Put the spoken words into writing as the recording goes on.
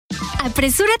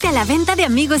Apresúrate a la venta de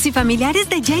amigos y familiares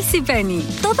de JCPenney.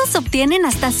 Todos obtienen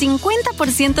hasta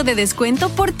 50% de descuento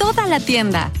por toda la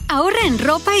tienda. Ahorra en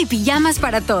ropa y pijamas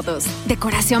para todos,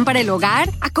 decoración para el hogar,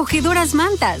 acogedoras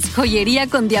mantas, joyería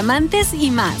con diamantes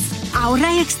y más.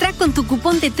 Ahorra extra con tu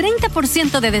cupón de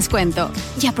 30% de descuento.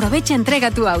 Y aprovecha entrega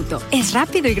tu auto. Es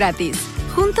rápido y gratis.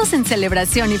 Juntos en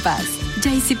celebración y paz.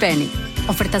 JCPenney.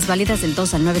 Ofertas válidas del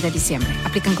 2 al 9 de diciembre.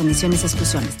 Aplican condiciones y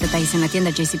exclusiones. Detalles en la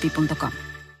tienda jcp.com.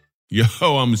 Yo,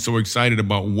 I'm so excited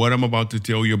about what I'm about to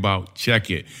tell you about. Check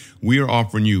it. We are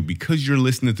offering you, because you're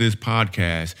listening to this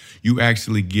podcast, you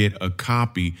actually get a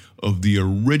copy of the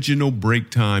original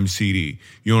Break Time CD.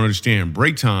 You don't understand.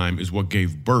 Break Time is what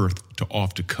gave birth to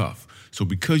Off the Cuff. So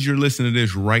because you're listening to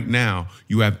this right now,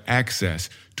 you have access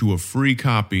to a free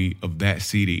copy of that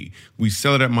CD. We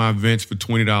sell it at my events for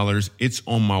 $20. It's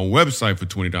on my website for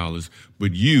 $20.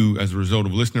 But you, as a result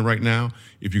of listening right now,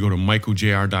 if you go to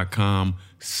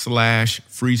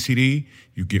michaeljr.com/free CD,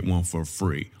 you get one for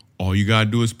free. All you got to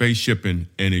do is pay shipping,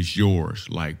 and it's yours,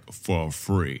 like, for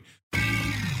free.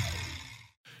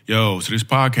 Yo, so this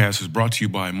podcast is brought to you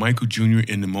by Michael Jr.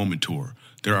 in the Moment Tour.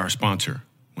 They're our sponsor.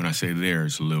 When I say there,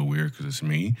 it's a little weird because it's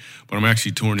me. But I'm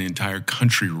actually touring the entire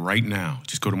country right now.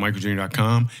 Just go to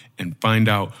michaeljr.com and find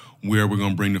out where we're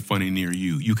going to bring the funny near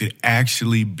you. You could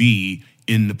actually be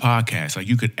in the podcast. Like,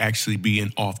 you could actually be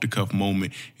an off-the-cuff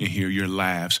moment and hear your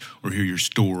laughs or hear your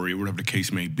story or whatever the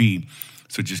case may be.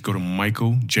 So just go to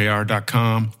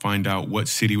michaeljr.com, find out what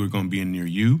city we're going to be in near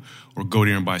you, or go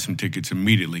there and buy some tickets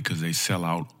immediately because they sell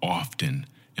out often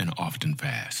and often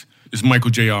fast. It's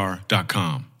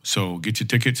michaeljr.com. So get your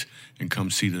tickets and come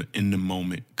see the In the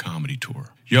Moment comedy tour.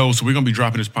 Yo, so we're going to be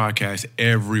dropping this podcast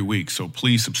every week. So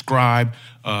please subscribe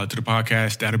to the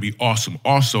podcast. That'll be awesome.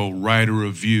 Also, write a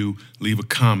review, leave a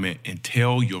comment, and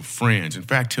tell your friends. In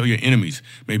fact, tell your enemies.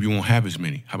 Maybe you won't have as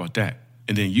many. How about that?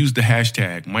 And then use the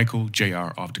hashtag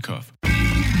MichaelJR_off-the-cuff.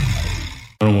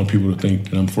 I don't want people to think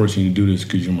that I'm forcing you to do this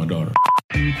because you're my daughter.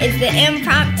 It's the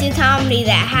impromptu comedy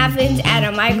that happens at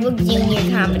a Michael Jr.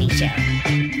 comedy show.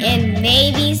 And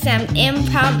maybe some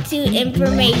impromptu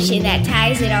information that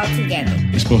ties it all together.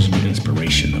 It's supposed to be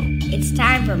inspirational. It's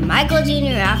time for Michael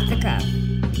Jr. Off the Cuff.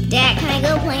 Dad, can I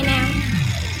go play now?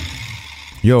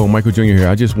 Yo, Michael Jr. here.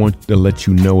 I just want to let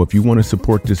you know, if you want to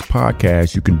support this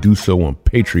podcast, you can do so on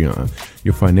Patreon.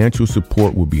 Your financial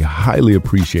support will be highly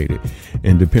appreciated.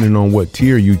 And depending on what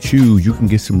tier you choose, you can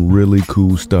get some really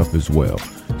cool stuff as well.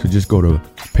 So just go to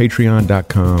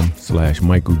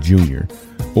patreon.com/Michael Jr.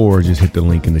 or just hit the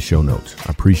link in the show notes. I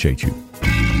appreciate you.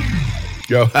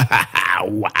 Yo.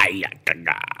 Oh, you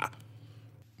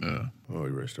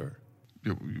ready to start?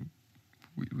 Yeah,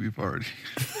 we've already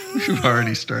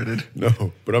started.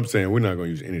 No, but I'm saying we're not going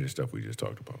to use any of the stuff we just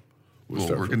talked about.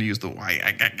 We're going to use the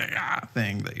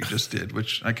thing that you just did,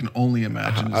 which I can only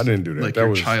imagine. I didn't do that. Like that your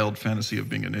was child fantasy of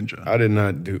being a ninja. I did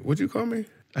not do. What'd you call me?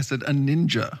 I said a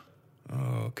ninja.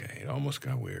 Oh, okay, it almost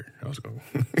got weird. I was going.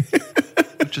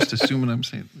 Just assuming I'm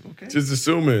saying okay. Just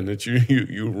assuming that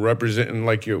you representing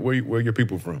like where your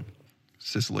people from?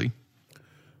 Sicily.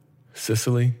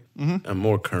 Sicily? Mm-hmm. I'm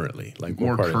more currently, like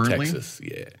more part currently? of Texas.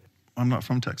 Yeah. I'm not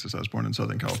from Texas. I was born in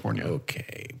Southern California.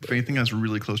 Okay. If anything, I was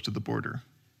really close to the border.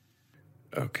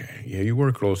 Okay. Yeah, you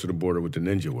were close to the border with the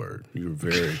ninja word. You were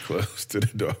very close to the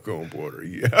doggone border.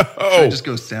 Yeah. Should I just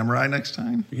go samurai next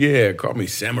time? Yeah, call me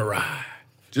samurai.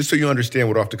 Just so you understand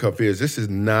what Off the Cuff is, this is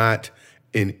not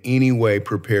in any way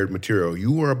prepared material.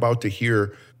 You are about to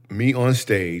hear me on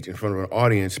stage in front of an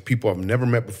audience, people I've never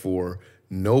met before,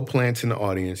 no plants in the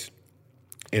audience,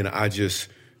 and I just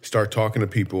start talking to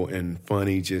people and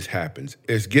funny just happens.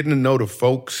 It's getting to know the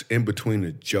folks in between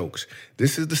the jokes.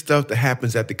 This is the stuff that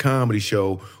happens at the comedy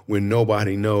show when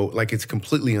nobody knows, like it's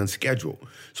completely unscheduled.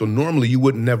 So normally you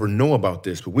wouldn't never know about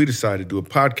this, but we decided to do a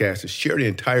podcast to share the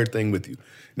entire thing with you.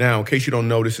 Now, in case you don't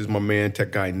know, this is my man,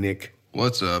 tech guy Nick.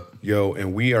 What's up? Yo,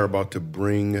 and we are about to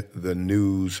bring the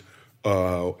news.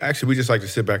 Actually, we just like to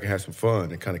sit back and have some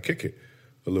fun and kind of kick it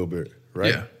a little bit,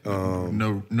 right? Yeah.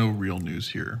 No real news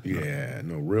here. Yeah,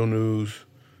 no real news.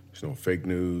 There's no fake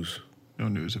news. No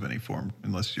news of any form,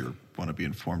 unless you want to be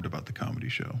informed about the comedy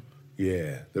show.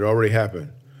 Yeah, that already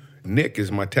happened. Nick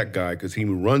is my tech guy because he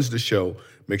runs the show,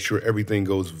 makes sure everything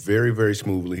goes very, very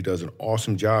smoothly. He does an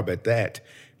awesome job at that.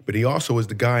 But he also is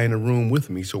the guy in the room with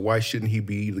me, so why shouldn't he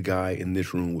be the guy in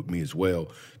this room with me as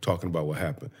well, talking about what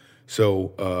happened?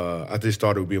 So I just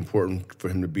thought it would be important for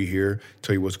him to be here,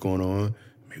 tell you what's going on,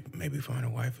 maybe find a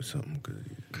wife or something.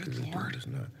 Good Lord. Is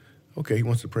not. Okay, he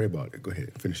wants to pray about it. Go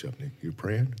ahead, finish up, Nick. You're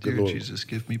praying? Dear Jesus,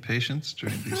 give me patience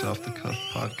during these off-the-cuff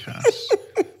podcasts.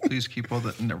 Please keep all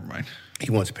that. Never mind.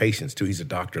 He wants patience too. He's a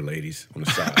doctor, ladies, on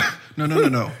the side. No. Not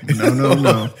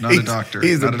a doctor.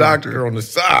 He's not a doctor on the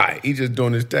side. He's just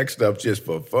doing his tech stuff just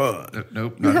for fun.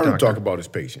 Nope, You not a heard him doctor. talk about his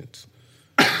patience.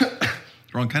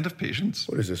 Wrong kind of patience.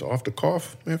 What is this, off the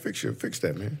cuff? Man, fix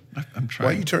that, man. I'm trying.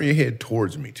 Why you turn your head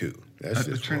towards me, too? That's I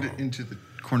just turned wrong. it into the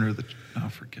corner of the... Oh,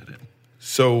 forget it.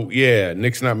 So, yeah,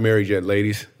 Nick's not married yet,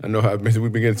 ladies. I know how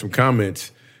we've been getting some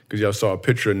comments because y'all saw a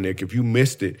picture of Nick. If you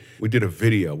missed it, we did a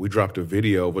video. We dropped a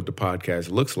video of what the podcast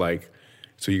looks like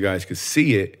so you guys could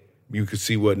see it. You could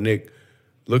see what Nick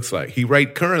looks like.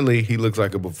 Currently, he looks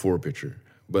like a before picture.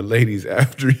 But ladies,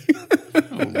 after...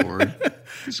 Oh, Lord.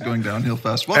 This is going downhill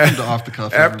fast. Welcome to Off the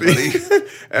Cuff, everybody.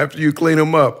 After you clean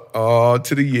them up,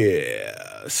 to the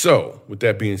yeah. So, with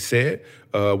that being said,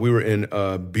 we were in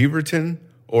Beaverton,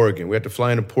 Oregon. We had to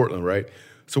fly into Portland, right?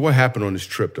 So what happened on this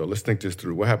trip, though? Let's think this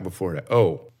through. What happened before that?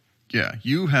 Oh. Yeah,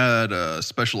 you had a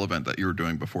special event that you were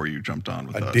doing before you jumped on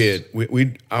with us. I did.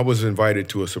 I was invited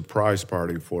to a surprise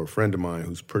party for a friend of mine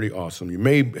who's pretty awesome. You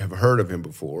may have heard of him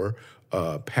before,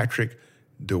 Patrick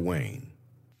Dwayne.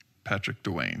 Patrick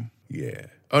Dwayne. Yeah.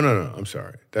 Oh, no, I'm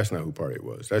sorry. That's not who party it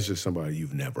was. That's just somebody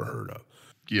you've never heard of.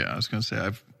 Yeah, I was going to say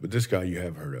But this guy you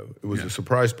have heard of. It was a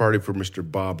surprise party for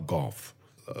Mr. Bob Goff.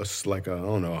 It's like,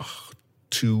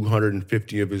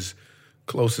 250 of his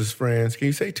closest friends. Can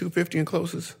you say 250 and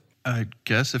closest? I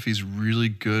guess if he's really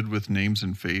good with names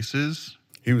and faces.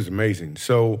 He was amazing.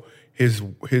 So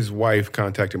his wife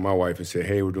contacted my wife and said,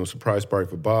 hey, we're doing a surprise party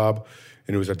for Bob.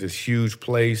 And it was at this huge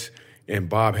place. And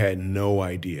Bob had no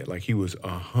idea. Like, he was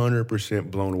 100%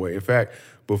 blown away. In fact,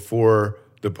 before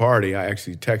the party, I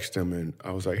actually texted him and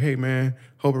I was like, hey, man,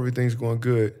 hope everything's going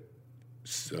good.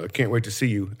 Can't wait to see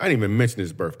you. I didn't even mention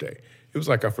his birthday. It was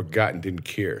like I forgot and didn't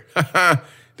care.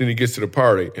 Then he gets to the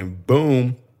party and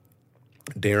boom,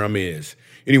 there I'm is.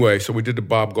 Anyway, so we did the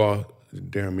Bob Goff.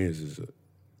 There I'm is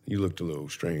you looked a little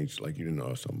strange, like you didn't know what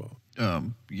I was talking about.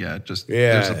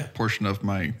 There's a portion of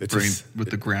my brain with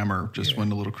the grammar just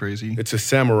went a little crazy. It's a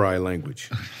samurai language.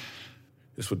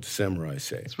 That's what the samurai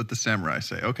say. That's what the samurai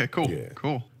say. Okay, cool. Yeah.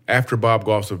 Cool. After Bob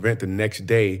Goff's event, the next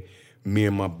day, me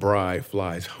and my bride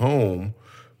flies home,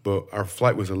 but our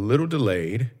flight was a little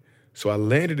delayed. So I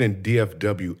landed in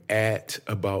DFW at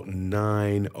about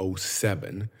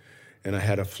 9:07, and I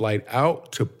had a flight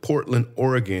out to Portland,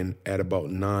 Oregon at about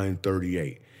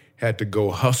 9:38. Had to go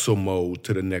hustle mode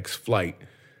to the next flight,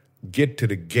 get to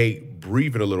the gate,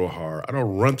 breathing a little hard. I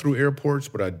don't run through airports,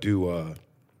 but I do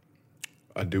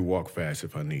walk fast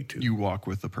if I need to. You walk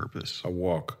with a purpose. I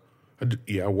walk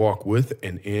with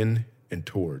and in and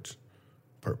towards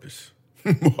purpose.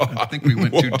 I think we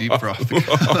went too deep for off the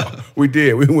cuff. We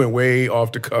did. We went way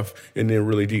off the cuff and then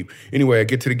really deep. Anyway, I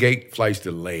get to the gate, flight's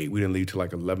delayed. We didn't leave till like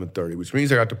 11:30, which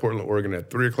means I got to Portland, Oregon at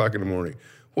 3 o'clock in the morning.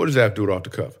 What does that have to do with off the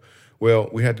cuff?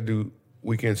 Well, we had to do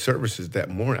weekend services that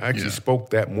morning. I actually spoke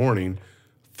that morning,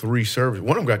 3 services.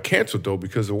 One of them got canceled, though,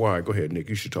 because of why. Go ahead, Nick.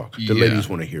 You should talk. The ladies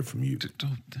want to hear from you. Oh,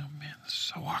 man, this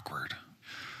is so awkward.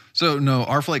 So, no,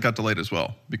 our flight got delayed as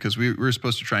well because we were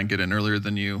supposed to try and get in earlier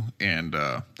than you, and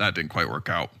that didn't quite work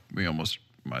out. We almost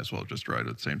might as well just ride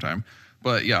at the same time.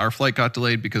 But, yeah, our flight got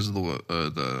delayed because of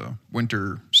the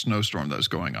winter snowstorm that was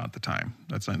going on at the time.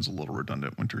 That sounds a little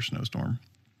redundant, winter snowstorm.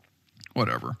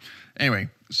 Whatever. Anyway,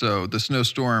 so the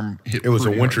snowstorm hit. It was a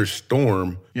pretty winter hard.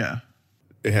 storm. Yeah.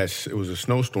 It was a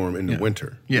snowstorm in the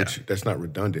winter. Yeah. Which, that's not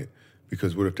redundant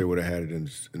because what if they would have had it in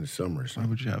the summer or Why something?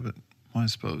 would you have it? Well, I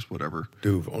suppose, whatever.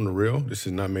 Dude, on the real, this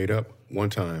is not made up. One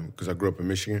time, because I grew up in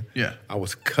Michigan. Yeah. I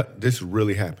was this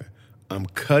really happened. I'm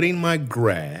cutting my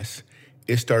grass.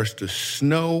 It starts to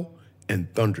snow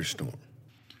and thunderstorm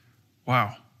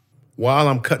Wow. while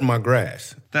I'm cutting my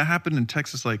grass. That happened in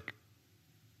Texas, like,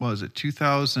 what was it,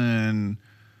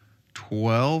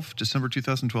 2012? December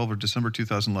 2012 or December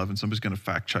 2011? Somebody's going to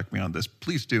fact check me on this.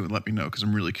 Please do and let me know because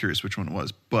I'm really curious which one it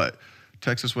was. But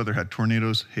Texas weather had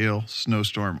tornadoes, hail,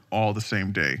 snowstorm all the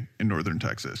same day in northern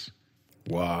Texas.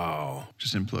 Wow.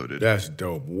 Just imploded. That's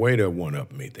dope. Way to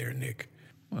one-up me there, Nick.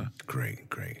 What? Great.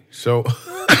 So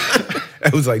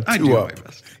it was like 2 I do up. my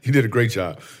best. You did a great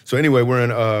job. So anyway, we're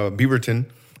in Beaverton,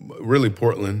 really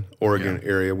Portland, Oregon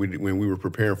area. When we were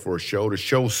preparing for a show, the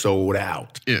show sold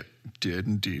out. It did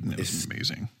indeed, and it was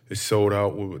amazing. It sold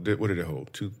out. What did it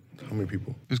hold? How many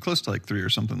people? It was close to like 3 or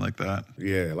something like that.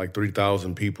 Yeah, like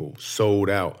 3,000 people sold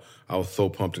out. I was so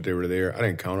pumped that they were there. I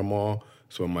didn't count them all,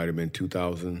 so it might have been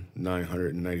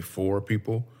 2,994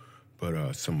 people.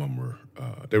 but some of them were,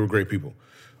 they were great people.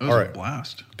 It was a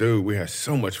blast. Dude, we had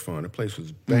so much fun. The place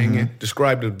was banging.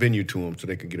 Describe the venue to them so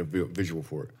they could get a visual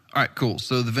for it. All right, cool.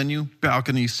 So the venue,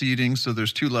 balcony seating. So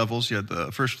there's 2 levels. You had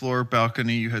the first floor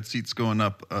balcony. You had seats going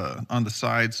up on the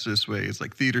sides this way. It's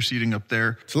like theater seating up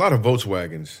there. It's a lot of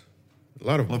Volkswagens. A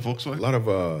lot of Volkswagen? A lot of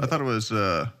I thought it was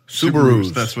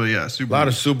Subarus. That's what, yeah, Subarus. A lot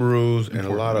of Subarus and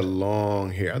a lot of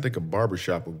long hair. I think a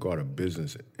barbershop would go out of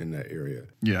business in that area.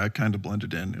 Yeah, it kind of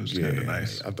blended in. It was kind of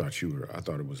nice. I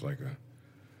thought it was like a.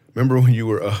 Remember when you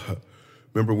were?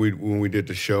 When we did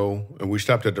the show and we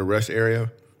stopped at the rest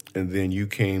area, and then you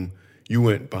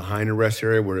went behind the rest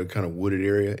area where the kind of wooded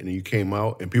area, and then you came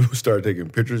out and people started taking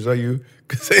pictures of you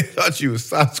because they thought you was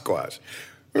Sasquatch.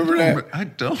 Remember that? I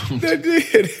don't. They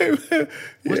did.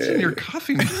 What's in your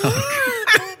coffee mug?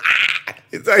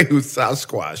 They thought he was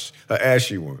Sasquatch, an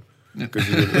ashy one.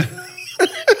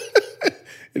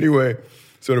 Anyway,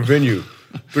 so the venue,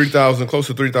 3,000, close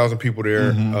to 3,000 people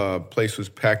there. Place was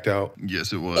packed out.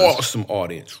 Yes, it was. Awesome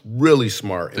audience, really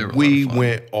smart. And we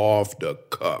went off the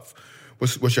cuff.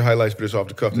 What's your highlights for this off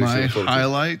the cuff? My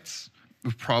highlights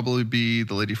would probably be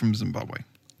the lady from Zimbabwe.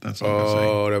 That's all I'm going to say.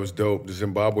 Oh, that was dope. The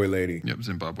Zimbabwe lady. Yep,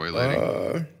 Zimbabwe lady.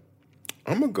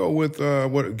 I'm going to go with,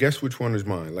 guess which one is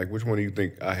mine? Like, which one do you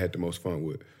think I had the most fun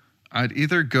with? I'd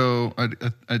either go,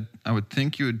 I would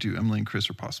think you would do Emily and Chris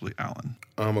or possibly Alan.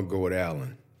 I'm going to go with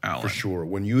Alan. Alan. For sure.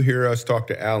 When you hear us talk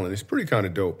to Alan, it's pretty kind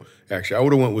of dope, actually. I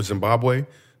would have went with Zimbabwe,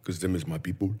 because them is my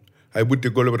people. I would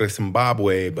go over to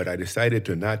Zimbabwe, but I decided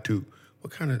to not to.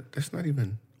 That's not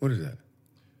even, what is that?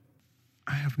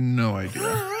 I have no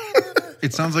idea.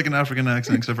 It sounds like an African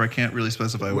accent, except for I can't really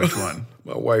specify which one.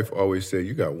 My wife always said,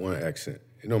 you got one accent.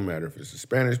 It don't matter if it's a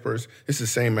Spanish person. It's the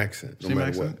same accent, no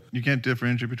matter what. You can't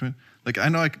differentiate between. Like, I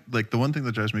know, the one thing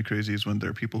that drives me crazy is when there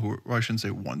are people who, well, I shouldn't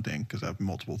say one thing, because I have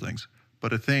multiple things.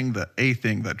 But a thing that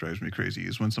drives me crazy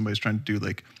is when somebody's trying to do,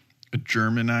 like, a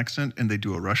German accent and they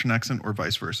do a Russian accent or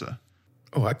vice versa.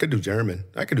 Oh, I could do German.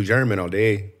 I could do German all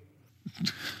day.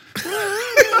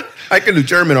 I can do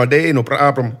German all day, no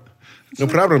problem. No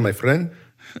problem, my friend.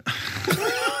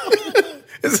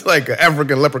 It's like an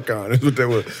African leprechaun. Is what they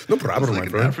were. No problem, like my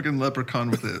friend. An African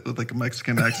leprechaun with like a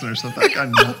Mexican accent or something. I got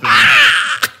nothing.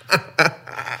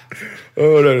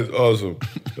 Oh, that is awesome.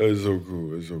 That is so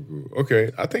cool. It's so cool.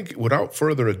 Okay, I think without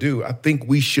further ado, I think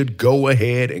we should go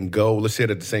ahead and go. Let's say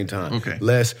it at the same time. Okay.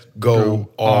 Let's go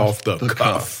off the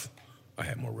cuff. I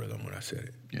had more rhythm when I said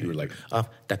it. Yeah, you were like, off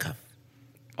the cuff.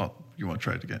 Oh, you want to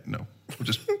try it again? No. We'll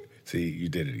just... See, you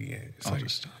did it again. I'll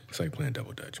just stop. It's like playing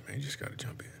double dutch, man. You just got to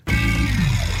jump in.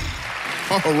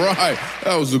 All right.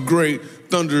 That was a great,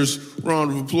 thunderous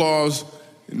round of applause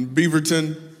in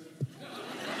Beaverton.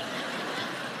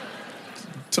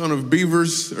 A ton of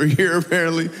beavers are here,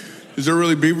 apparently. Is there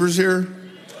really beavers here?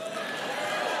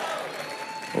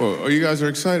 Oh, you guys are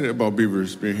excited about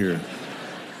beavers being here.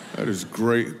 That is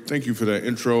great. Thank you for that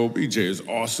intro. BJ is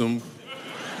awesome.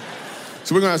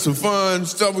 So we're going to have some fun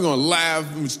stuff. We're going to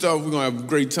laugh and stuff. We're going to have a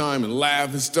great time and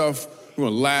laugh and stuff. We're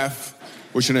going to laugh.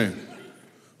 What's your name?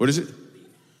 What is it?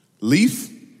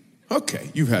 Leaf? Okay,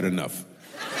 you've had enough.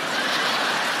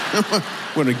 I'm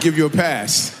going to give you a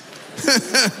pass.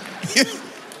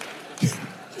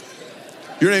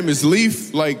 Your name is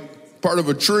Leaf, like part of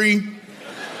a tree?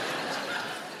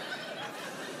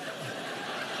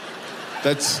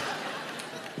 That's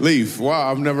Leaf.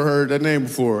 Wow, I've never heard that name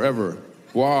before, ever.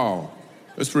 Wow.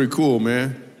 That's pretty cool,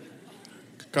 man.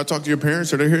 Can I talk to your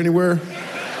parents? Are they here anywhere?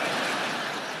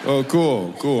 Oh,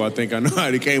 cool. I think I know how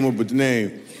they came up with the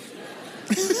name.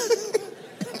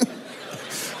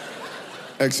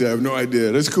 Actually, I have no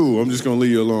idea. That's cool. I'm just going to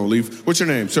leave you alone, Leaf. What's your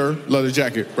name, sir? Leather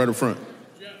jacket, right up front.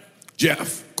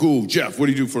 Jeff. Cool. Jeff, what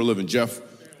do you do for a living, Jeff?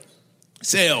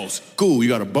 Sales. Cool. You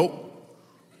got a boat?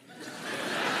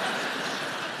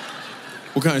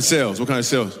 What kind of sales? You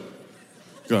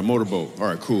got a motorboat. All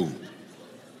right, cool.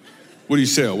 What do you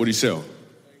sell? You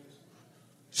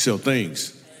sell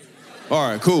things. All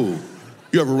right, cool.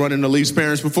 You ever run into Leaf's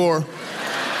parents before?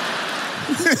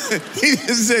 He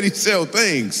just said he sell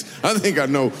things. I think I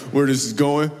know where this is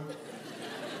going.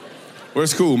 Well,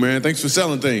 it's cool, man. Thanks for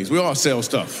selling things. We all sell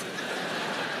stuff.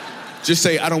 Just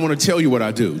say, I don't want to tell you what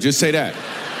I do. Just say that.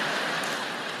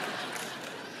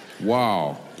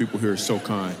 Wow. People here are so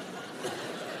kind.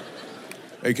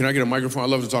 Hey, can I get a microphone? I'd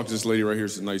love to talk to this lady right here.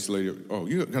 It's a nice lady. Oh,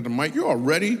 you got the mic? You all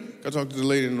ready? Got to talk to the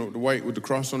lady in the white with the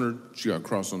cross on her. She got a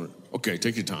cross on her. Okay,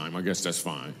 take your time. I guess that's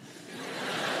fine.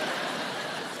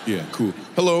 Yeah, cool.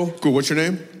 Hello. Cool. What's your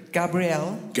name?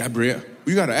 Gabrielle.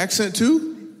 You got an accent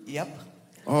too? Yep.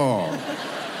 Oh.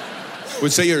 Well,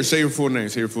 say your full name.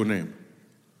 Say your full name.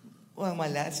 Well, my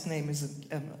last name is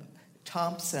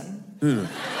Thompson. Listen.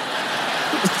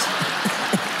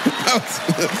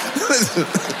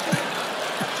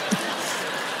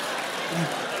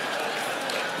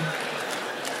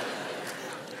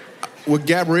 With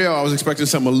Gabrielle, I was expecting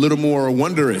something a little more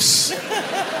wondrous.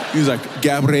 He was like,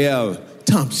 Gabrielle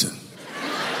Thompson.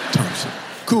 Thompson.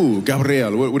 Cool,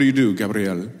 Gabrielle. What do you do,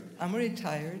 Gabrielle? I'm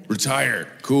retired. Retired.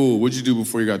 Cool. What'd you do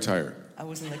before you got tired? I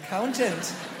was an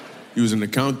accountant. You was an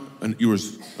account?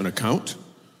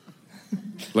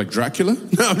 Like Dracula?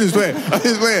 No, I'm just playing.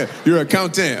 You're an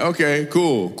accountant. Okay,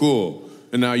 cool.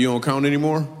 And now you don't count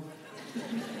anymore?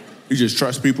 You just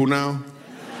trust people now?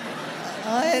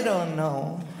 I don't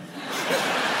know.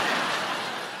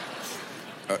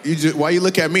 Why you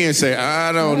look at me and say,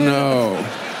 I don't know?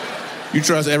 You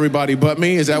trust everybody but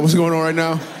me? Is that what's going on right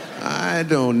now? I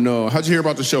don't know. How'd you hear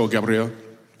about the show, Gabrielle?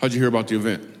 How'd you hear about the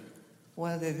event?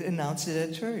 Well, they announced it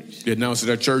at church. They announced it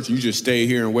at church, you just stayed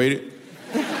here and waited?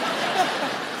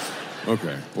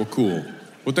 Okay, well, cool.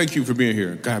 Well, thank you for being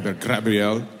here,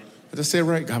 Gabrielle. Did I say it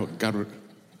right? Gabrielle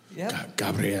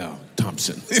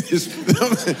Thompson. Just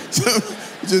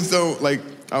don't, like,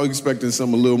 I was expecting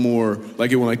something a little more,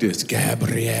 like it went like this,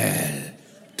 Gabrielle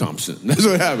Thompson. That's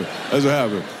what happened.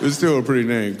 It's still a pretty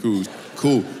name.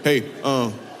 Cool. Hey,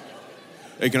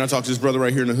 can I talk to this brother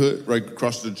right here in the hood, right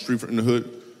across the street in the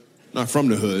hood? Not from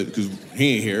the hood, because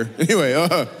he ain't here. Anyway,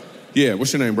 yeah,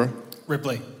 what's your name, bro?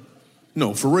 Ripley.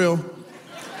 No, for real?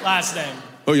 Last name.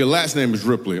 Oh, your last name is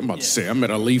Ripley. I'm about to say, I met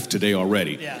a leaf today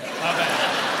already. Yeah, my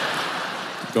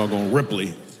bad. Doggone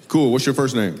Ripley. Cool, what's your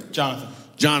first name?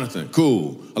 Jonathan,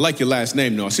 cool. I like your last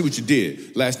name, though. I see what you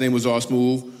did. Last name was all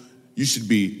smooth. You should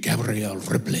be Gabrielle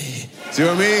Ripley. See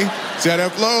what I mean? See how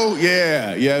that flow?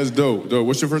 Yeah, it's dope.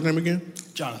 What's your first name again?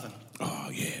 Jonathan. Oh,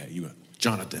 yeah, you are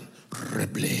Jonathan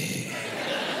Ripley.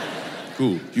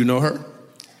 Cool. You know her?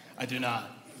 I do not.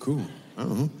 Cool.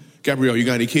 Gabrielle, you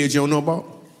got any kids you don't know about?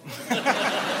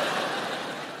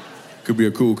 Could be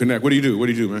a cool connect. What do you do,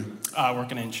 man? I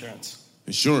work in insurance.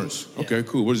 Insurance? Okay, Yeah.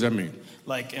 cool. What does that mean?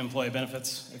 Like employee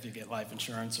benefits, if you get life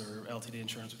insurance or LTD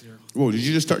insurance with your... Whoa, did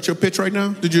you just start your pitch right now?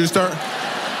 Did you just start?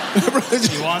 You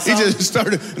want some? He just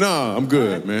started. No, I'm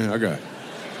good, man. I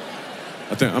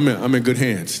think I'm in good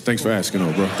hands. Thanks for asking,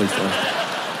 bro. Thanks for asking.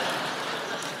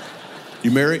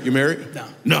 You married? No.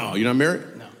 No, you're not married?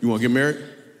 No. You want to get married?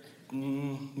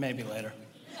 Maybe later.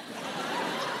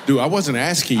 Dude, I wasn't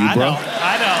asking you, bro.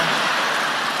 I know.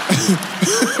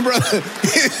 Brother,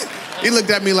 he looked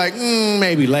at me like,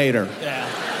 maybe later. Yeah.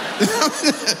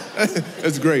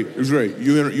 That's great. It was great.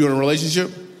 You in a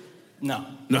relationship? No.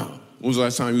 No. When was the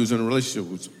last time you was in a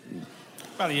relationship?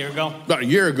 About a year ago. About a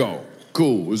year ago.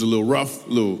 Cool. It was a little rough,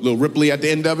 little Ripley at the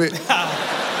end of it.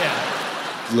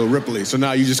 Yeah. A little Ripley. So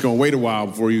now you're just gonna wait a while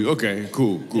before you. Okay,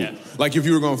 cool. Yeah. Like if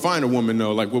you were gonna find a woman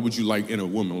though, like what would you like in a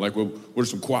woman? Like what are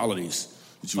some qualities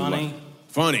that you would like?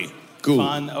 Funny. Cool.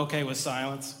 Fun. Okay with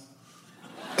silence.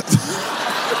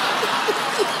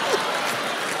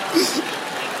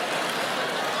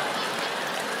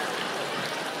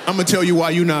 I'm gonna tell you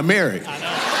why you're not married. I know.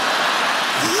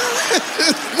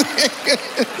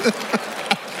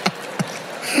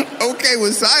 Okay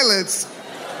with silence.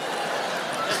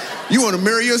 You want to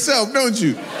marry yourself, don't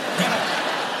you?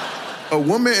 A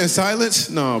woman in silence?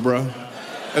 No, bro.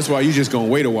 That's why you just gonna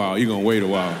wait a while. You're gonna wait a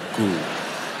while. Cool.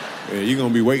 Yeah, you're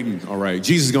gonna be waiting. All right.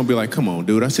 Jesus is gonna be like, come on,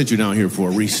 dude. I sent you down here for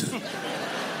a reason.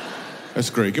 That's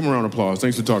great. Give him a round of applause.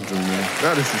 Thanks for talking to me, man.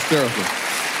 That is hysterical.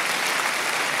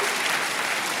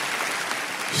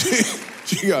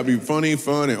 She gotta be funny,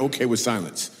 fun, and okay with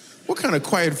silence. What kind of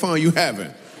quiet fun you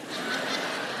having?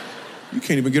 You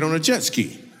can't even get on a jet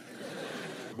ski.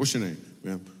 What's your name,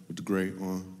 ma'am? With the gray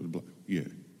on, with the black. Yeah,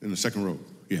 in the second row.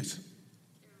 Yes.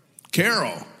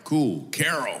 Carol. Cool.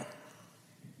 Carol.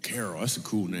 Carol, that's a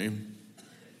cool name.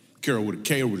 Carol with a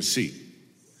K or with a C?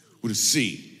 With a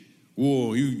C.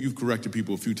 Whoa, you've corrected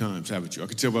people a few times, haven't you? I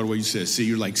can tell by the way you said C.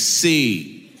 You're like,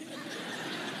 C.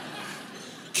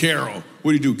 Carol.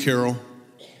 What do you do, Carol?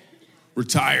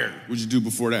 Retired. What'd you do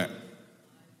before that?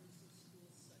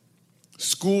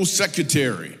 School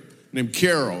secretary named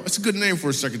Carol. That's a good name for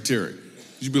a secretary.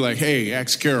 You'd be like, hey,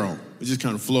 ask Carol. It just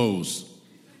kind of flows.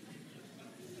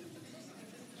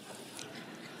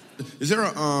 Is there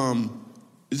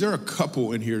a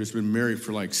couple in here that's been married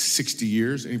for like 60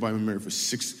 years? Anybody been married for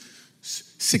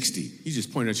 60? You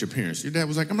just pointed at your parents. Your dad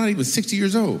was like, I'm not even 60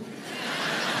 years old.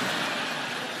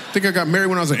 Think I got married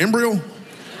when I was an embryo?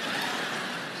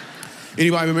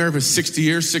 Anybody been married for 60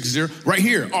 years? 60? Right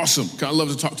here. Awesome. I love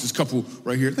to talk to this couple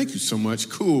right here. Thank you so much.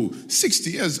 Cool.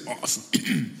 60 is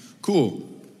awesome. Cool.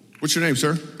 What's your name,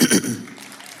 sir?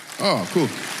 Oh, cool.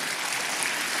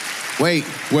 Wait.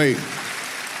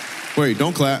 Wait,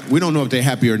 don't clap. We don't know if they're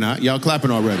happy or not. Y'all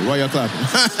clapping already. Why y'all clapping?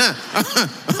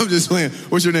 I'm just playing.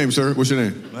 What's your name, sir? What's your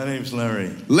name? My name's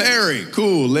Larry. Larry.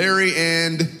 Cool. Larry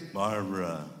and?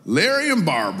 Barbara. Larry and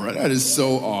Barbara. That is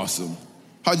so awesome.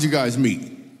 How'd you guys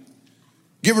meet?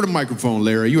 Give her the microphone,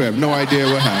 Larry. You have no idea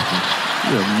what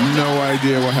happened. You have no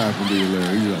idea what happened to you,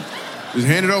 Larry. Just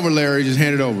hand it over, Larry. Just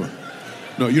hand it over.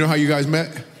 No, you know how you guys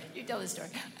met? You tell the story.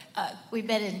 We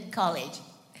met in college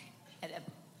at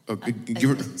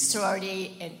Give her. a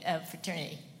sorority and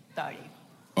fraternity party.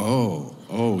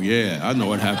 Oh, yeah. I know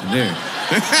what happened there.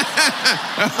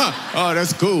 Oh,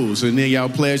 that's cool. So then y'all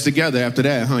pledged together after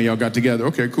that, huh? Y'all got together.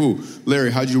 Okay, cool.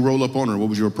 Larry, how'd you roll up on her? What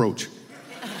was your approach?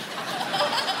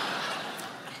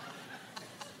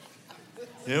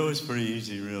 It was pretty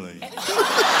easy, really.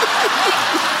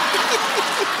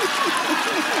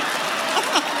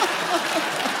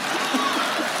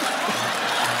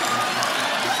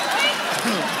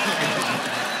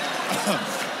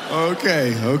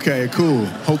 Okay, cool.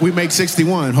 Hope we make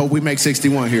 61.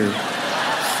 Here.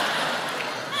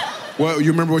 Well,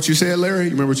 you remember what you said, Larry?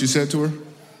 You remember what you said to her?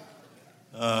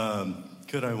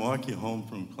 Could I walk you home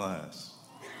from class?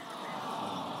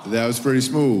 That was pretty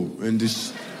smooth. And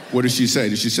what did she say?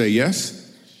 Did she say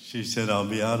yes? She said, I'll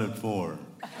be out at 4.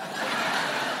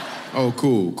 Oh,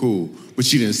 cool. But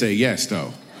she didn't say yes,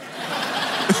 though.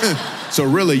 So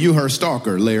really, you her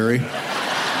stalker, Larry.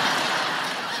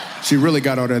 She really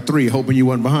got out at 3, hoping you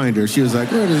wasn't behind her. She was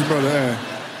like, where is brother at?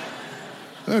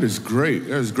 That is great.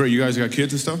 You guys got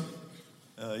kids and stuff?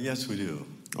 Yes, we do.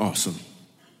 Awesome.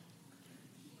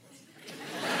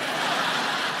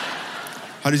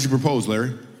 How did you propose,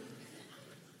 Larry?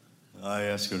 I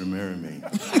asked her to marry me.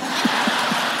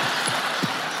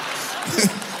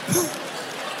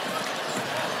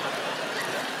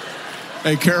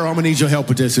 Hey, Carol, I'm gonna need your help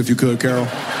with this if you could, Carol.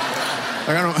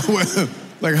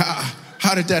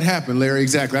 How did that happen, Larry?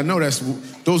 Exactly. I know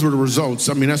those were the results.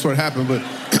 I mean, that's what happened, but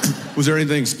was there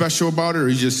anything special about it, or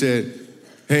you just said,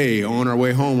 hey, on our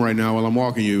way home right now while I'm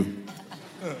walking you,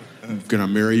 can I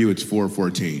marry you? It's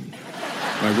 4:14.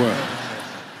 Like what?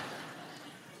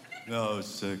 No,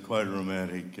 it's quite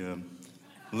romantic.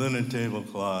 Linen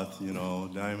tablecloth,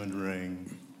 diamond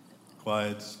ring,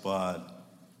 quiet spot.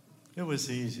 It was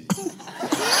easy.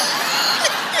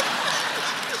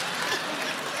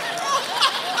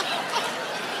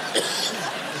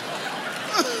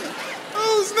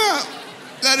 Oh, snap.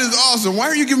 That is awesome. Why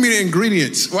are you giving me the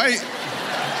ingredients? Why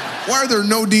are there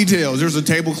no details? There's a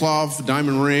tablecloth,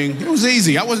 diamond ring. It was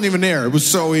easy. I wasn't even there. It was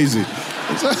so easy.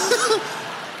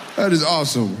 That is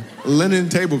awesome. Linen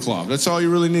tablecloth. That's all you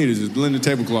really need is a linen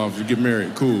tablecloth to get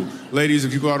married. Cool. Ladies,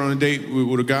 if you go out on a date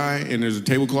with a guy and there's a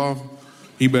tablecloth,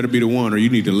 he better be the one or you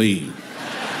need to leave.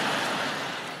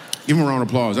 Give him a round of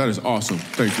applause. That is awesome.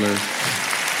 Thanks, Larry.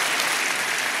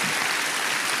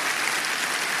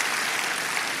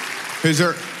 Is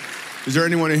there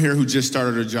anyone in here who just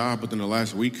started a job within the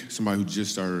last week? Somebody who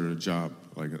just started a job,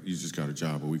 like you just got a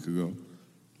job a week ago?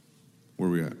 Where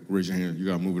we at? Raise your hand. You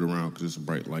got to move it around because there's some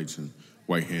bright lights and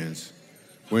white hands.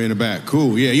 Way in the back.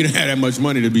 Cool. Yeah, you didn't have that much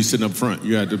money to be sitting up front.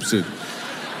 You had to sit.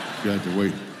 You had to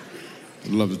wait.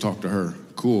 I'd love to talk to her.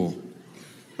 Cool.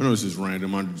 I know this is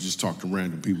random. I just talk to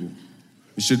random people.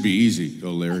 It should be easy,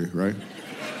 though, Larry, right?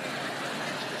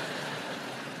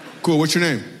 Cool. What's your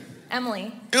name?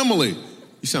 Emily. Emily.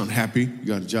 You sound happy. You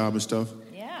got a job and stuff.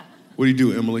 Yeah. What do you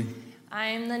do, Emily?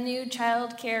 I'm the new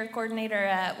child care coordinator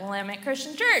at Willamette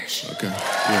Christian Church. Okay.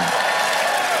 Yeah.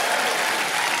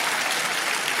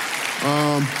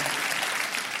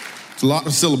 It's a lot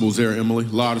of syllables there, Emily. A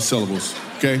lot of syllables.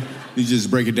 Okay? You just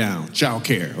break it down. Child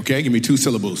care. Okay? Give me 2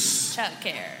 syllables. Child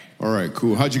care. All right,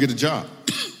 cool. How'd you get the job?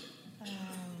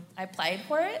 I applied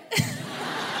for it.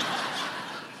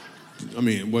 I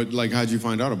mean, how'd you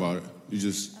find out about it? You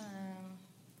just...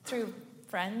 Through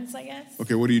friends, I guess.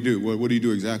 Okay, what do you do? What do you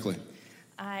do exactly?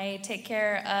 I take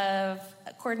care of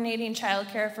coordinating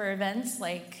childcare for events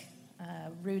like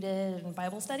Rooted and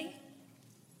Bible study.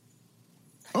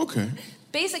 Okay.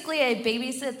 Basically, I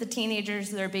babysit the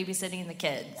teenagers that are babysitting the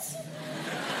kids.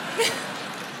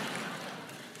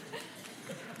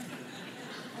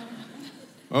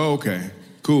 Oh, okay.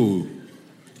 Cool.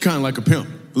 Kind of like a pimp,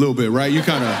 a little bit, right? You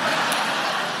kind of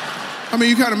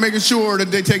making sure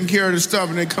that they're taking care of the stuff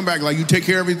and they come back like, you take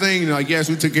care of everything? And you're like, yes,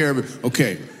 we took care of it.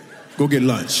 Okay, go get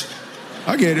lunch.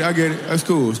 I get it. That's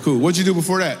cool. It's cool. What'd you do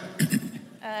before that?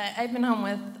 I've been home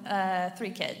with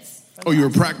 3 kids. Oh, you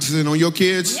were practicing on your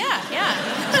kids? Yeah.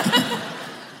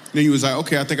 Then you was like,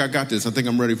 okay, I think I got this. I think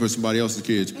I'm ready for somebody else's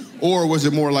kids. Or was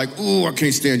it more like, ooh, I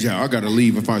can't stand y'all. I got to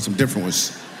leave and find some different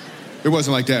ones. It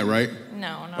wasn't like that, right?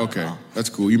 No, not Okay, at all. that's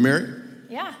cool. You married?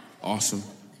 Yeah. Awesome.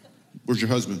 Where's your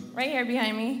husband? Right here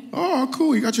behind me. Oh,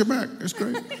 cool. He got your back. That's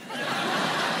great.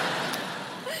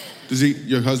 Does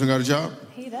your husband got a job?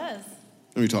 He does.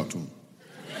 Let me talk to him.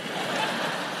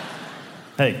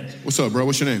 Hey. What's up, bro?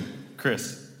 What's your name?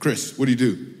 Chris. Chris, what do you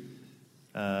do?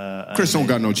 Chris don't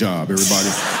got no job, everybody.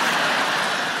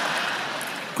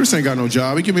 Chris ain't got no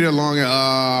job. He give me that long,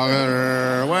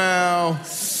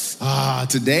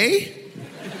 today?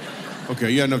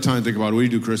 Okay, you got enough time to think about it. What do you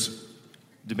do, Chris?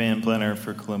 Demand planner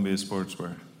for Columbia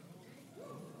Sportswear.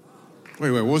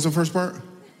 Wait, what was the first part?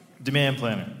 Demand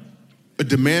planner. A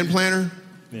demand planner?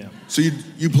 Yeah. So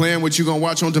you plan what you gonna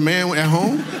watch on demand at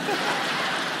home?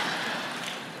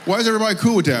 Why is everybody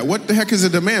cool with that? What the heck is a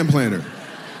demand planner?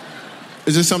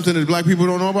 Is this something that black people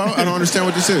don't know about? I don't understand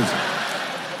what this is.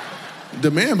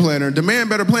 Demand planner? Demand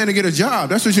better plan to get a job.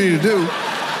 That's what you need to do.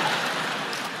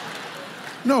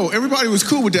 No, everybody was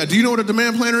cool with that. Do you know what a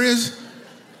demand planner is?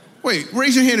 Wait,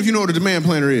 raise your hand if you know what a demand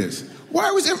planner is.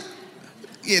 Why was it?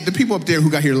 Yeah, the people up there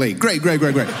who got here late. Great. But,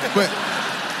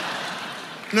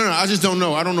 no, I just don't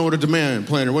know. I don't know what a demand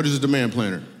planner, what is a demand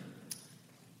planner?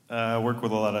 I work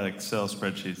with a lot of Excel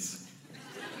spreadsheets.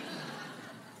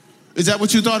 Is that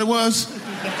what you thought it was?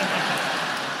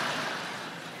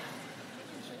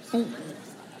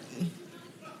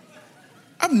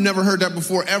 I've never heard that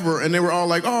before, ever, and they were all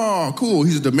like, oh, cool,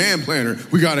 he's a demand planner.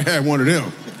 We gotta have one of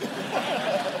them.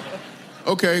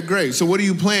 Okay, great. So what do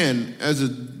you plan as a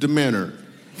demander?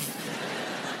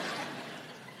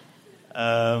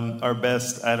 Our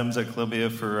best items at Columbia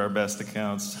for our best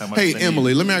accounts. How much Hey, they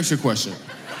Emily, need. let me ask you a question.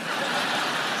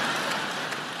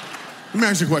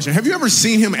 Have you ever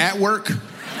seen him at work?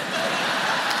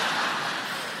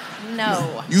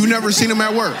 No. You've never seen him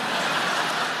at work?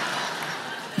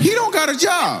 He don't got a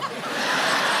job.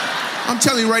 I'm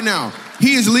telling you right now,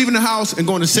 he is leaving the house and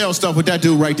going to sell stuff with that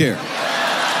dude right there.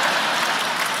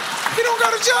 He don't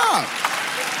got a job.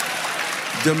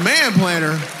 Demand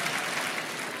planner,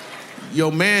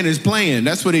 your man is playing.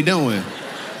 That's what he doing.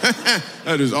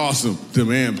 That is awesome.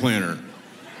 Demand planner.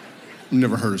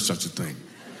 Never heard of such a thing.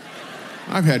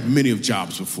 I've had many of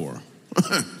jobs before.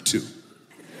 2.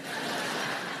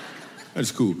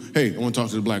 That's cool. Hey, I want to talk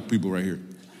to the black people right here.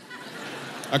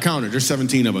 I counted. There's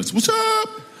 17 of us. What's up?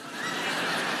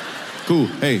 Cool.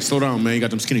 Hey, slow down, man. You got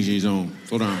them skinny jeans on.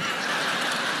 Slow down.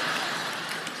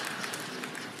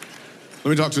 Let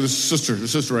me talk to the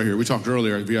sister right here. We talked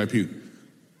earlier at VIP.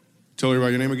 Tell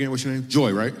everybody your name again. What's your name?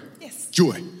 Joy, right? Yes.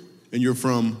 Joy. And you're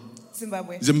from?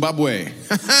 Zimbabwe.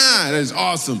 That is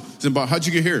awesome. Zimbabwe. How'd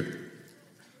you get here?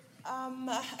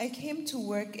 I came to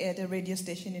work at a radio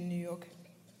station in New York.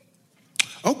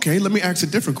 Okay, let me ask a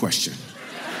different question.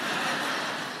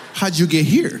 How'd you get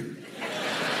here?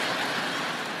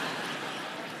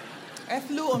 I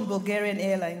flew on Bulgarian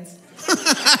Airlines.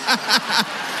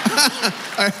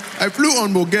 I flew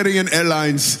on Bulgarian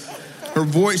Airlines. Her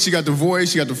voice, she got the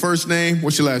voice, she got the first name.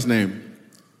 What's your last name?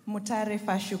 Mutare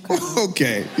Fashuka.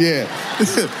 Okay, yeah.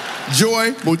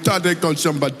 Joy Mutare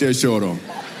Konshambate Shoro.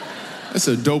 That's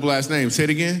a dope last name. Say it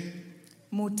again.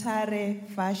 Mutare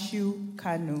Fashu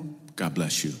Kanu. God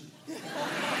bless you.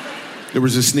 There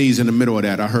was a sneeze in the middle of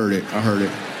that. I heard it.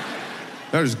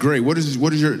 That is great. Does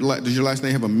your last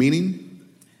name have a meaning?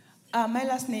 My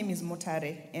last name is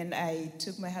Mutare, and I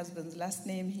took my husband's last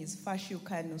name. He's Fashu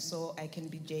Kanu, so I can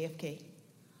be JFK.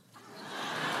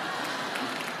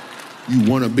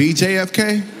 You want to be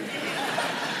JFK?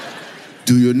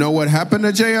 Do you know what happened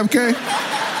to JFK?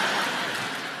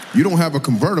 You don't have a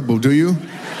convertible, do you?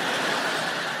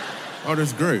 Oh,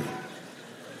 that's great.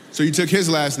 So you took his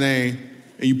last name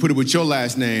and you put it with your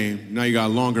last name. Now you got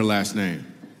a longer last name.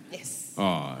 Yes.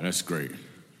 Oh, that's great.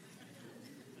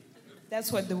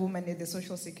 That's what the woman at the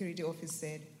Social Security office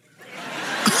said.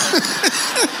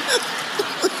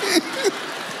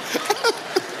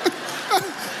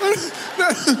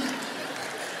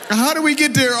 How did we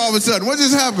get there all of a sudden? What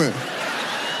just happened?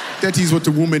 That is what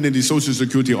the woman in the Social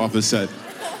Security office said.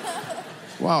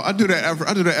 Wow, I do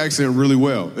that accent really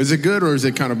well. Is it good or is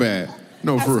it kind of bad?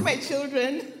 No, Ask for my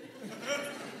children.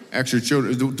 Ask your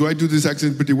children. Do I do this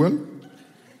accent pretty well?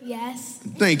 Yes.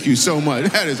 Thank you so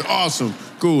much. That is awesome.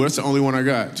 Cool. That's the only one I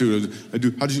got too. How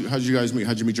did you guys meet?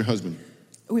 How'd you meet your husband?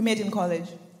 We met in college.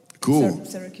 Cool.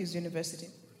 Syracuse University.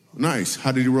 Nice.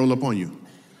 How did he roll up on you?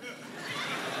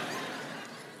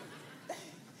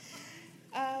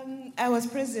 I was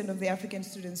president of the African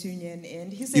Students Union,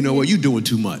 and he said, You know what? You're doing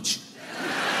too much.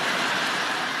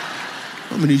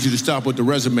 I'm gonna need you to stop with the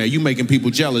resume. You making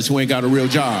people jealous who ain't got a real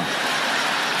job.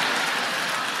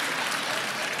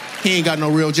 He ain't got no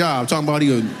real job. Talking about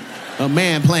he a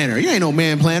man planner. You ain't no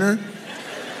man planner.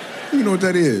 You know what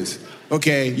that is.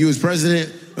 Okay, you was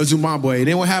president Zimbabwe.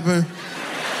 Then what happened?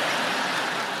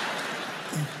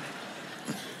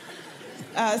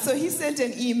 So he sent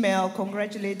an email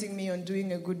congratulating me on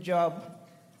doing a good job.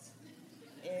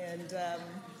 And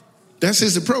that's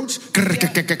his approach?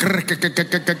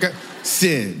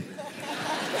 Sin.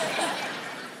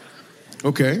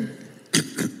 Okay.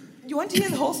 You want to hear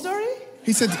the whole story?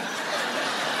 He said,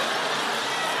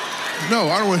 no,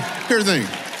 I don't want, here's the thing.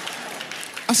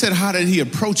 I said, how did he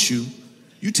approach you?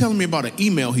 You telling me about an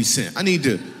email he sent.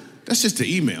 That's just an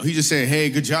email. He just said, hey,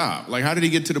 good job. Like, how did he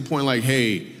get to the point like,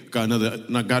 hey, got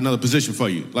another position for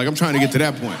you? Like, I'm trying to get to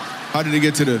that point. How did he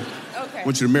get to the,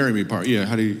 want you to marry me part? Yeah,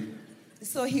 how did he?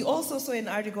 So he also saw an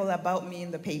article about me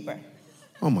in the paper.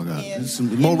 Oh my God,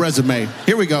 some more resume.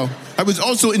 Here we go. I was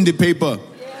also in the paper.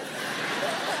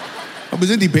 I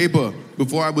was in the paper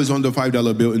before I was on the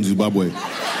 $5 bill in Zimbabwe.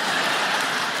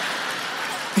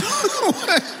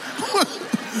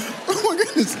 Oh my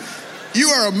goodness. You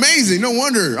are amazing. No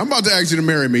wonder. I'm about to ask you to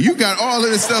marry me. You got all of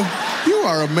this stuff. You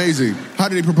are amazing. How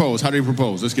did he propose?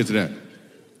 Let's get to that.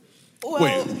 Well,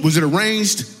 wait, was it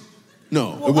arranged?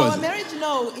 No, it wasn't. Our marriage,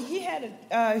 no. He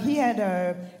had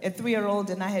a 3-year-old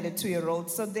and I had a 2-year-old.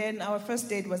 So then our first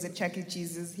date was at Chuck E.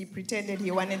 Cheese's. He pretended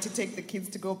he wanted to take the kids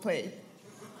to go play.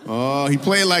 Oh, he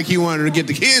played like he wanted to get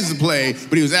the kids to play,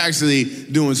 but he was actually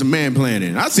doing some man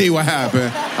planning. I see what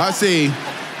happened. I see.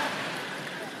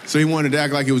 So he wanted to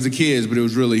act like it was the kids, but it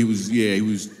was really, he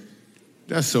was,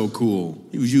 that's so cool.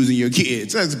 He was using your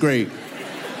kids. That's great.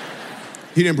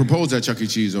 He didn't propose at Chuck E.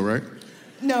 Cheese, though, right?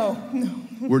 No.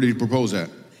 Where did he propose at?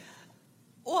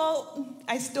 Well,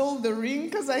 I stole the ring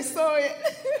because I saw it.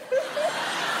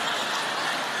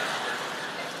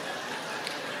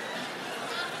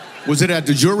 Was it at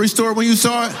the jewelry store when you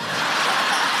saw it?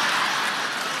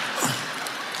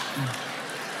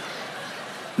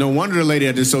 No wonder the lady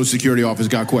at the Social Security office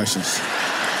got questions.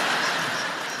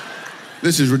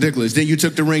 This is ridiculous. Then you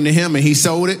took the ring to him and he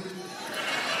sold it?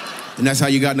 And that's how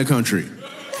you got in the country?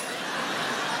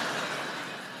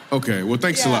 Okay, well,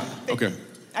 thanks a lot. Okay.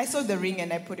 I saw the ring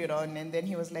and I put it on, and then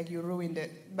he was like, you ruined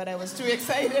it. But I was too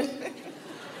excited.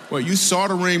 Well, you saw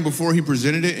the ring before he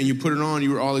presented it and you put it on,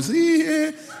 you were all like,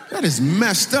 yeah, that is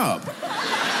messed up.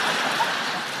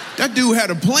 That dude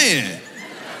had a plan.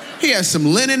 He had some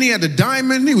linen, he had the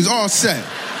diamond, he was all set.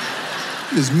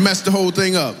 He just messed the whole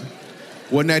thing up.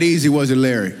 Wasn't that easy, was it,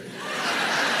 Larry?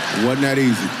 Wasn't that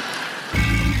easy.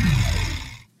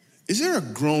 Is there a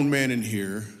grown man in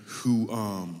here who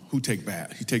takes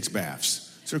baths?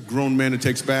 Is there a grown man that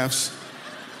takes baths?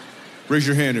 Raise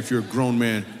your hand if you're a grown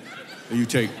man and you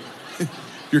take,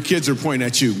 your kids are pointing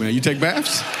at you, man. You take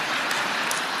baths?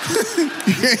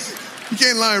 You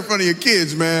can't lie in front of your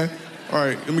kids, man. All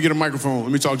right, let me get a microphone.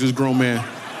 Let me talk to this grown man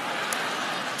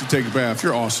to take a bath.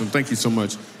 You're awesome. Thank you so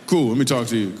much. Cool, let me talk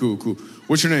to you. Cool.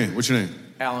 What's your name?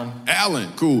 Alan.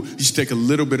 Alan, cool. You should take a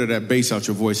little bit of that bass out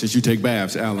your voice since you take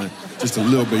baths, Alan. Just a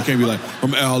little bit. You can't be like,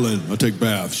 I'm Alan, I take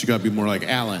baths. You gotta be more like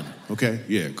Alan, okay?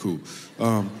 Yeah, cool.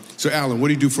 So Alan, what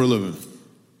do you do for a living?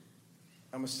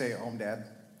 I'm a stay-at-home dad.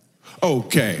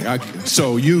 Okay,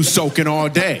 so you soaking all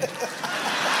day.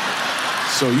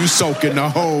 So you soaking the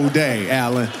whole day,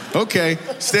 Alan. Okay,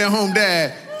 stay-at-home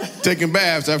dad, taking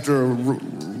baths after a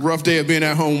rough day of being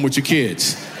at home with your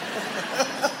kids.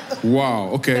 Wow,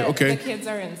 okay. The kids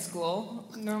are in school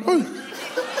normally.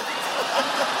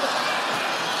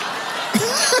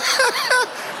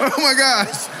 Oh my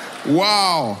gosh.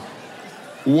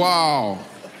 Wow.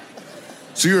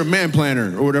 So you're a man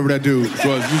planner or whatever that dude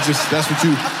was. That's what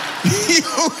you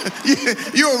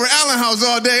you're over at Allen House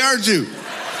all day, aren't you?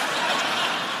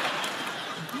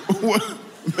 What?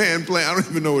 Man plan, I don't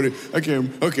even know what it is. I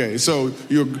can't. Okay, so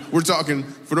we're talking,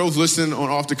 for those listening on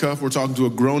Off the Cuff, we're talking to a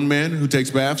grown man who takes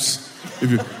baths.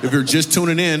 If you're just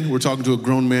tuning in, we're talking to a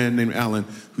grown man named Alan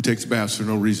who takes baths for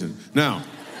no reason. Now,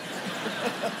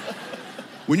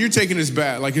 when you're taking this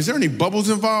bath, like, is there any bubbles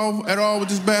involved at all with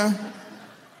this bath?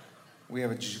 We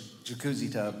have a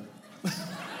jacuzzi tub.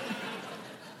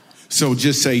 So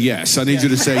just say yes. I need you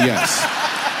to say yes.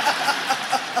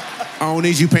 I don't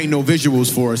need you painting no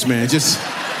visuals for us, man. Just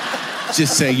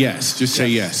say yes. Just say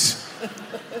yes.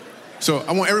 So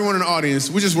I want everyone in the audience,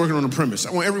 we're just working on a premise.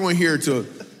 I want everyone here to,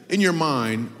 in your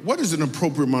mind, what is an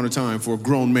appropriate amount of time for a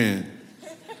grown man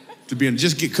to be in?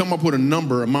 Come up with a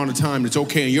amount of time that's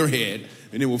okay in your head,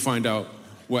 and then we'll find out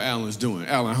what Alan's doing.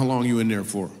 Alan, how long are you in there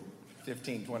for?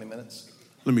 15, 20 minutes.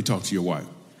 Let me talk to your wife.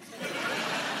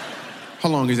 How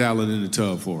long is Alan in the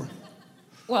tub for?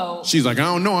 Well, she's like, I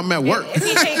don't know, I'm at work. It's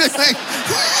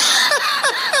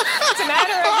a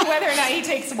matter of whether or not he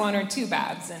takes 1 or 2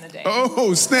 baths in a day.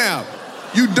 Oh, snap.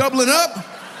 You doubling up?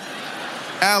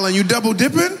 Alan, you double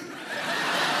dipping?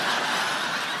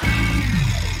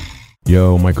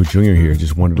 Yo, Michael Jr. here.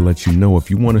 Just wanted to let you know if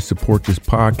you want to support this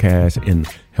podcast and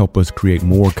help us create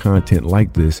more content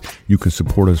like this, you can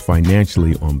support us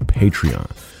financially on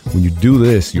Patreon. When you do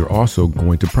this, you're also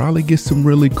going to probably get some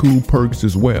really cool perks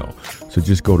as well. So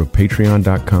just go to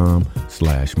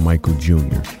patreon.com/Michael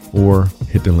Jr. or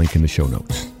hit the link in the show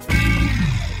notes.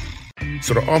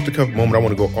 So the off-the-cuff moment I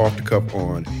want to go off-the-cuff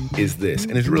on is this.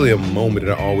 And it's really a moment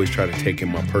that I always try to take in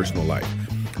my personal life.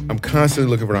 I'm constantly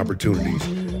looking for opportunities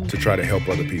to try to help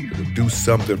other people, to do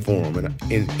something for them. And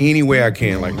in any way I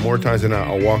can, like more times than not,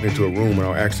 I'll walk into a room and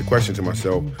I'll ask the question to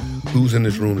myself, who's in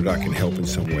this room that I can help in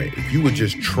some way? If you would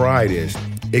just try this,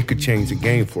 it could change the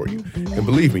game for you. And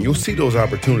believe me, you'll see those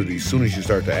opportunities as soon as you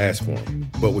start to ask for them.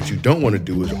 But what you don't want to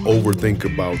do is overthink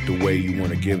about the way you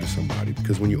want to give to somebody.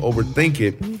 Because when you overthink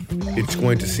it, it's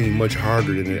going to seem much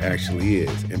harder than it actually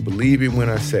is. And believe me when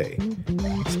I say,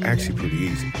 it's actually pretty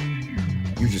easy.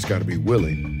 You just got to be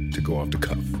willing to go off the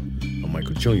cuff. I'm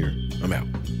Michael Jr. I'm out.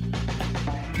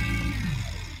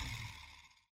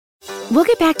 We'll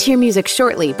get back to your music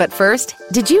shortly, but first,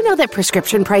 did you know that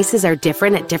prescription prices are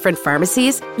different at different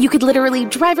pharmacies? You could literally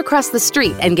drive across the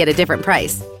street and get a different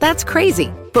price. That's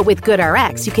crazy. But with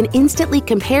GoodRx, you can instantly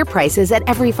compare prices at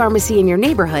every pharmacy in your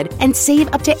neighborhood and save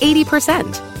up to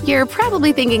 80%. You're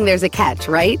probably thinking there's a catch,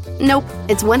 right? Nope.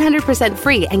 It's 100%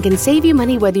 free and can save you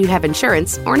money whether you have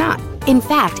insurance or not. In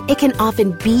fact, it can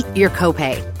often beat your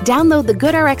copay. Download the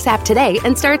GoodRx app today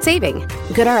and start saving.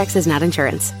 GoodRx is not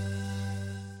insurance.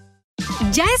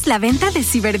 Ya es la venta de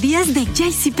Ciberdías de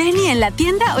JCPenney en la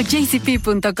tienda o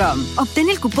jcp.com. Obtén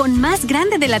el cupón más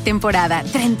grande de la temporada,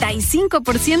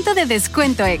 35% de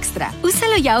descuento extra.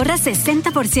 Úsalo y ahorra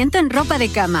 60% en ropa de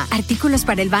cama, artículos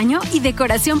para el baño y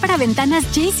decoración para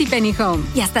ventanas JCPenney Home.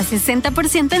 Y hasta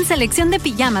 60% en selección de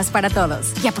pijamas para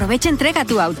todos. Y aprovecha entrega a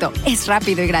tu auto. Es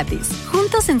rápido y gratis.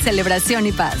 Juntos en celebración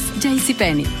y paz.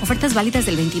 JCPenney. Ofertas válidas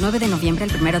del 29 de noviembre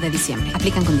al 1 de diciembre.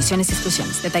 Aplican condiciones y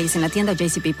exclusiones. Detalles en la tienda o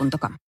jcp.com.